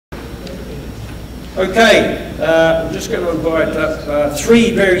Okay, I'm just going to invite up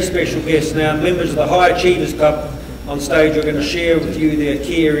three very special guests now, members of the High Achievers Club on stage, are going to share with you their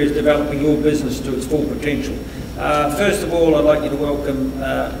key areas developing your business to its full potential. First of all, I'd like you to welcome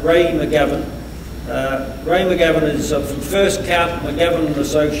Ray McGovern. Ray McGovern is from First Count McGovern and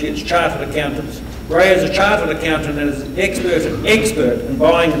Associates, Chartered Accountants. Ray is a Chartered Accountant and is an expert in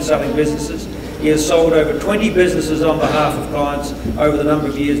buying and selling businesses. He has sold over 20 businesses on behalf of clients over the number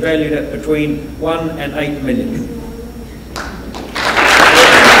of years, valued at between 1 and 8 million.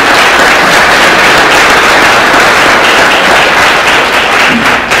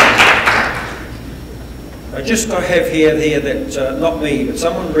 I just have here that, not me, but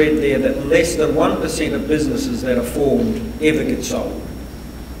someone read there that less than 1% of businesses that are formed ever get sold.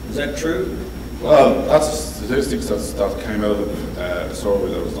 Is that true? Well, that's statistics that came out of a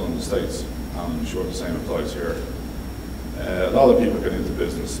survey that was done in the States. I'm sure the same applies here. A lot of people get into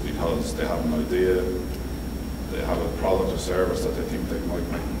business because they have an idea, they have a product or service that they think they might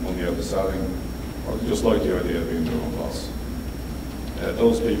make money out of selling, or they just like the idea of being their own boss.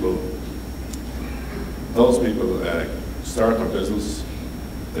 Those people start their business,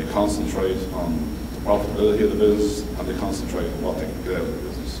 they concentrate on the profitability of the business, and they concentrate on what they can get out of the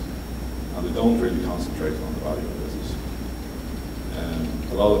business. And they don't really concentrate on the value of the business.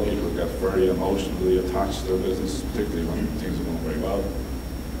 A lot of people get very emotionally attached to their business, particularly when things are going very well.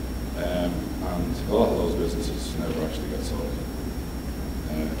 And a lot of those businesses never actually get sold.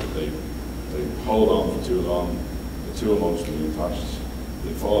 They hold on for too long, they're too emotionally attached,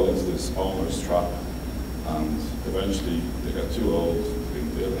 they fall into this owner's trap, and eventually they get too old,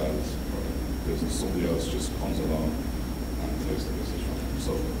 they'll have a business, somebody else just comes along and takes the business from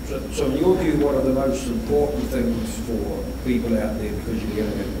them. So in your view, what are the most important things for people out there, because you're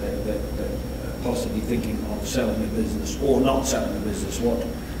getting that possibly thinking of selling a business or not selling a business? What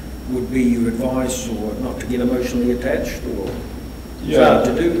would be your advice, or not to get emotionally attached? Or it's hard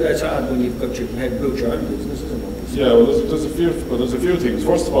to do. That's hard when you've got built your own business, isn't it? Yeah, well, there's a few things.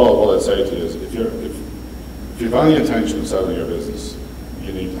 First of all, what I'd say to you is, if you have any intention of selling your business,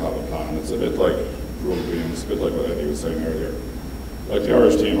 you need to have a plan. It's a bit like rugby, and it's a bit like what Eddie was saying earlier. Like the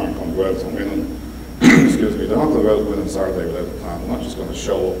Irish team aren't going to go out and win, excuse me, they're not going to go out and win on Saturday without a plan. They're not just going to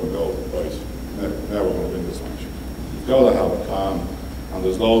show up and go, right, now we're going to win this match. You've got to have a plan, and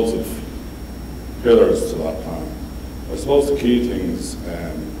there's loads of pillars to that plan. I suppose the key things,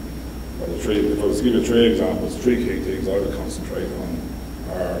 if I was to give you 3 examples, 3 key things I would concentrate on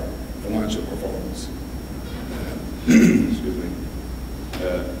are financial performance. Excuse me.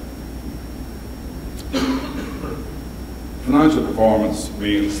 Financial performance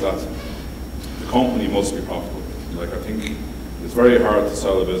means that the company must be profitable. Like, I think it's very hard to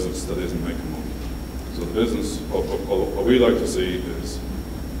sell a business that isn't making money. So the business, what we like to see is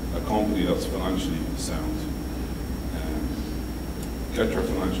a company that's financially sound. Get your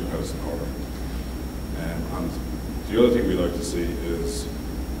financial house in order. And the other thing we like to see is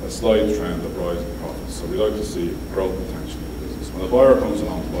a slight trend of rising profits. So we like to see growth potential in the business. When a buyer comes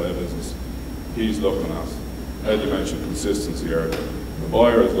along to buy a business, he's looking at, Eddie mentioned consistency earlier. The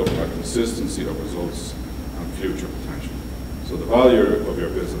buyer is looking at consistency of results and future potential. So the value of your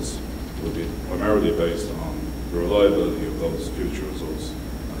business will be primarily based on the reliability of those future results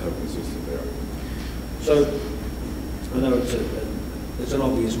and how consistent they are. So, I know it's an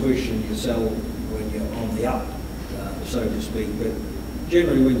obvious question, you sell when you're on the up, so to speak, but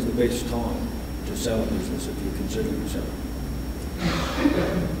generally when's the best time to sell a business if you're considering selling?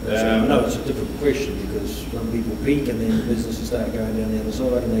 I know it's a difficult question, because some people peak and then the businesses start going down the other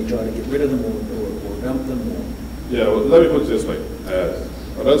side and they try to get rid of them or dump them. Or... Yeah, well, let me put it this way.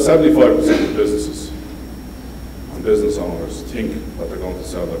 About 75% of businesses and business owners think that they're going to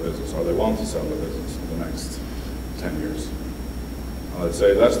sell their business, or they want to sell their business in the next 10 years. And I'd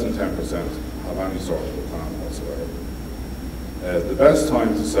say less than 10% have any sort of a plan whatsoever. The best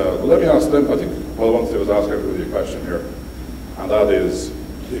time to sell, well, let me ask them, I think what I want to do is ask everybody a question here, and that is,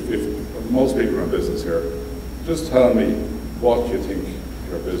 if most people are in business here, just tell me what you think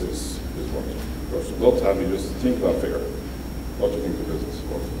your business is worth. First, don't tell me, just think of that figure, what you think the business is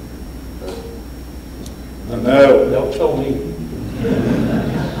worth. Okay. And now... They'll tell me.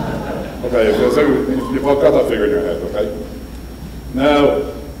 Okay, you've got that figure in your head, okay? Now,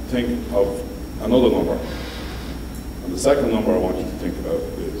 think of another number. And the second number I want you to think about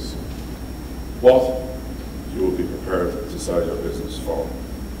is what you will be prepared to sell your business for.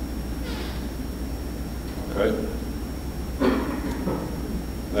 Okay?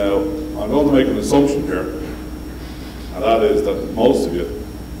 Now, I'm going to make an assumption here, and that is that for most of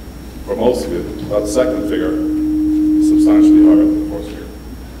you, that second figure is substantially higher than the first figure.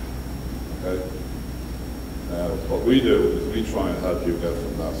 Okay? we do is we try and help you get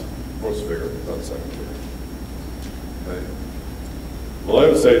from that first figure to that second figure. Okay? What I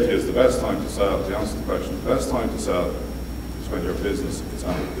would say to you is the best time to sell, to answer the question, the best time to sell is when your business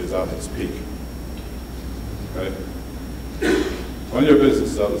is at its peak. Okay? When your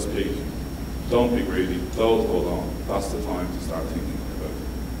business is at its peak, don't be greedy, don't hold on. That's the time to start thinking about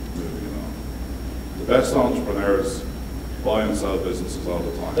moving on. The best entrepreneurs buy and sell businesses all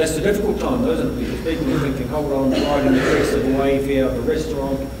the time. That's the difficult time, isn't it? Because people are thinking, hold on, riding the crest of the wave here, I have a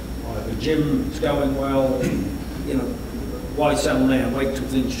restaurant, I have a gym, it's going well, you know, why sell now? Wait till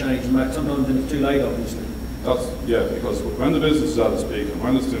things change, and sometimes it's too late, obviously. Yeah, because when the business is at its peak and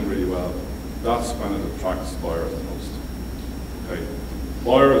when it's doing really well, that's when it attracts buyers the most. Okay?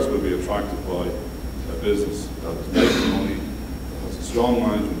 Buyers will be attracted by a business that is making money, that has a strong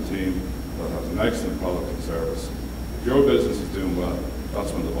management team, that has an excellent product and service. If your business is doing well,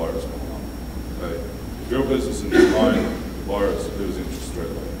 that's when the buyers come along. Okay? If your business is declining, the buyers lose interest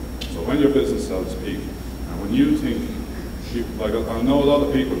straight away. So when your business is at its peak, and when you think, like I know a lot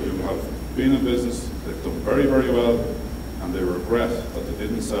of people who have been in business, they've done very, very well, and they regret that they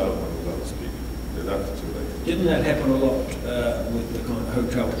didn't sell when it was at its peak. They left it too late. Didn't that happen a lot with the kind of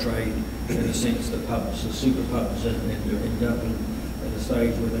hotel trade, in the sense the pubs, the super pubs in Dublin, at the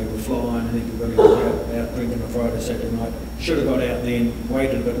stage where they were flying and everybody was out drinking on Friday, Saturday night, should have got out then,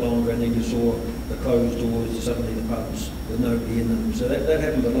 waited a bit longer, and then you saw the closed doors, suddenly the pubs with nobody in them. So that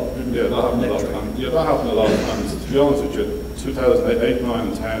happened a lot, didn't it? Yeah, that happened a lot. That happened a lot. And to be honest with you, 2008, 9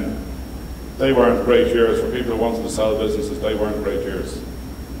 and 10, they weren't great years. For people who wanted to sell businesses, they weren't great years.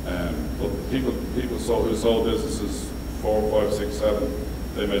 But people who sold businesses 4, 5, 6, 7,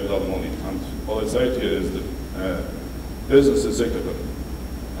 they made a lot of money. And what I'd say to you is that business is cyclical.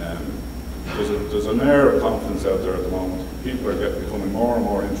 There's an air of confidence out there at the moment. People are becoming more and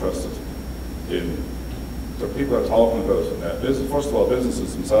more interested in. People are talking about business. First of all,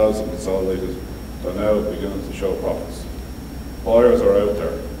 businesses themselves have consolidated. They're now beginning to show profits. Buyers are out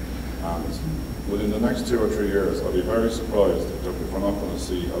there, and within the next 2 or 3 years, I'll be very surprised if we're not going to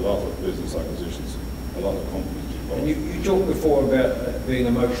see a lot of business acquisitions, a lot of companies being bought. And you talked before about being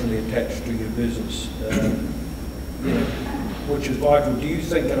emotionally attached to your business, you know, which is vital. Do you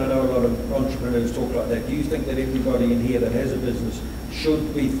think, and I know a lot of entrepreneurs talk like that, do you think that everybody in here that has a business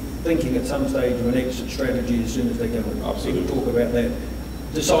should be thinking at some stage of an exit strategy as soon as they go in? Absolutely. People talk about that.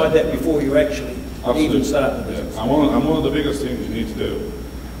 Decide that before you actually even start the business. Yeah. And one of the biggest things you need to do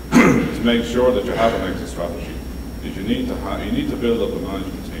to make sure that you have an exit strategy is you need to build up a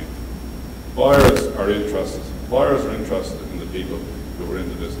management team. Buyers are interested in the people who are in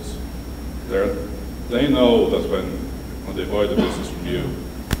the business. They know that when they buy the business from you,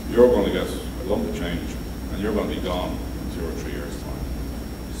 you're going to get a lump of change and you're going to be gone in 2 or 3 years' time.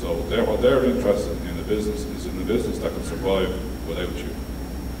 So what they're interested in the business is in the business that can survive without you.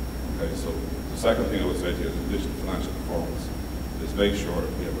 Okay, so the second thing I would say to you is, in addition to financial performance, is make sure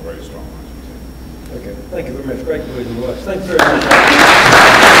we have a very strong management team. Okay, thank you very much. Great words of words. Thanks very much.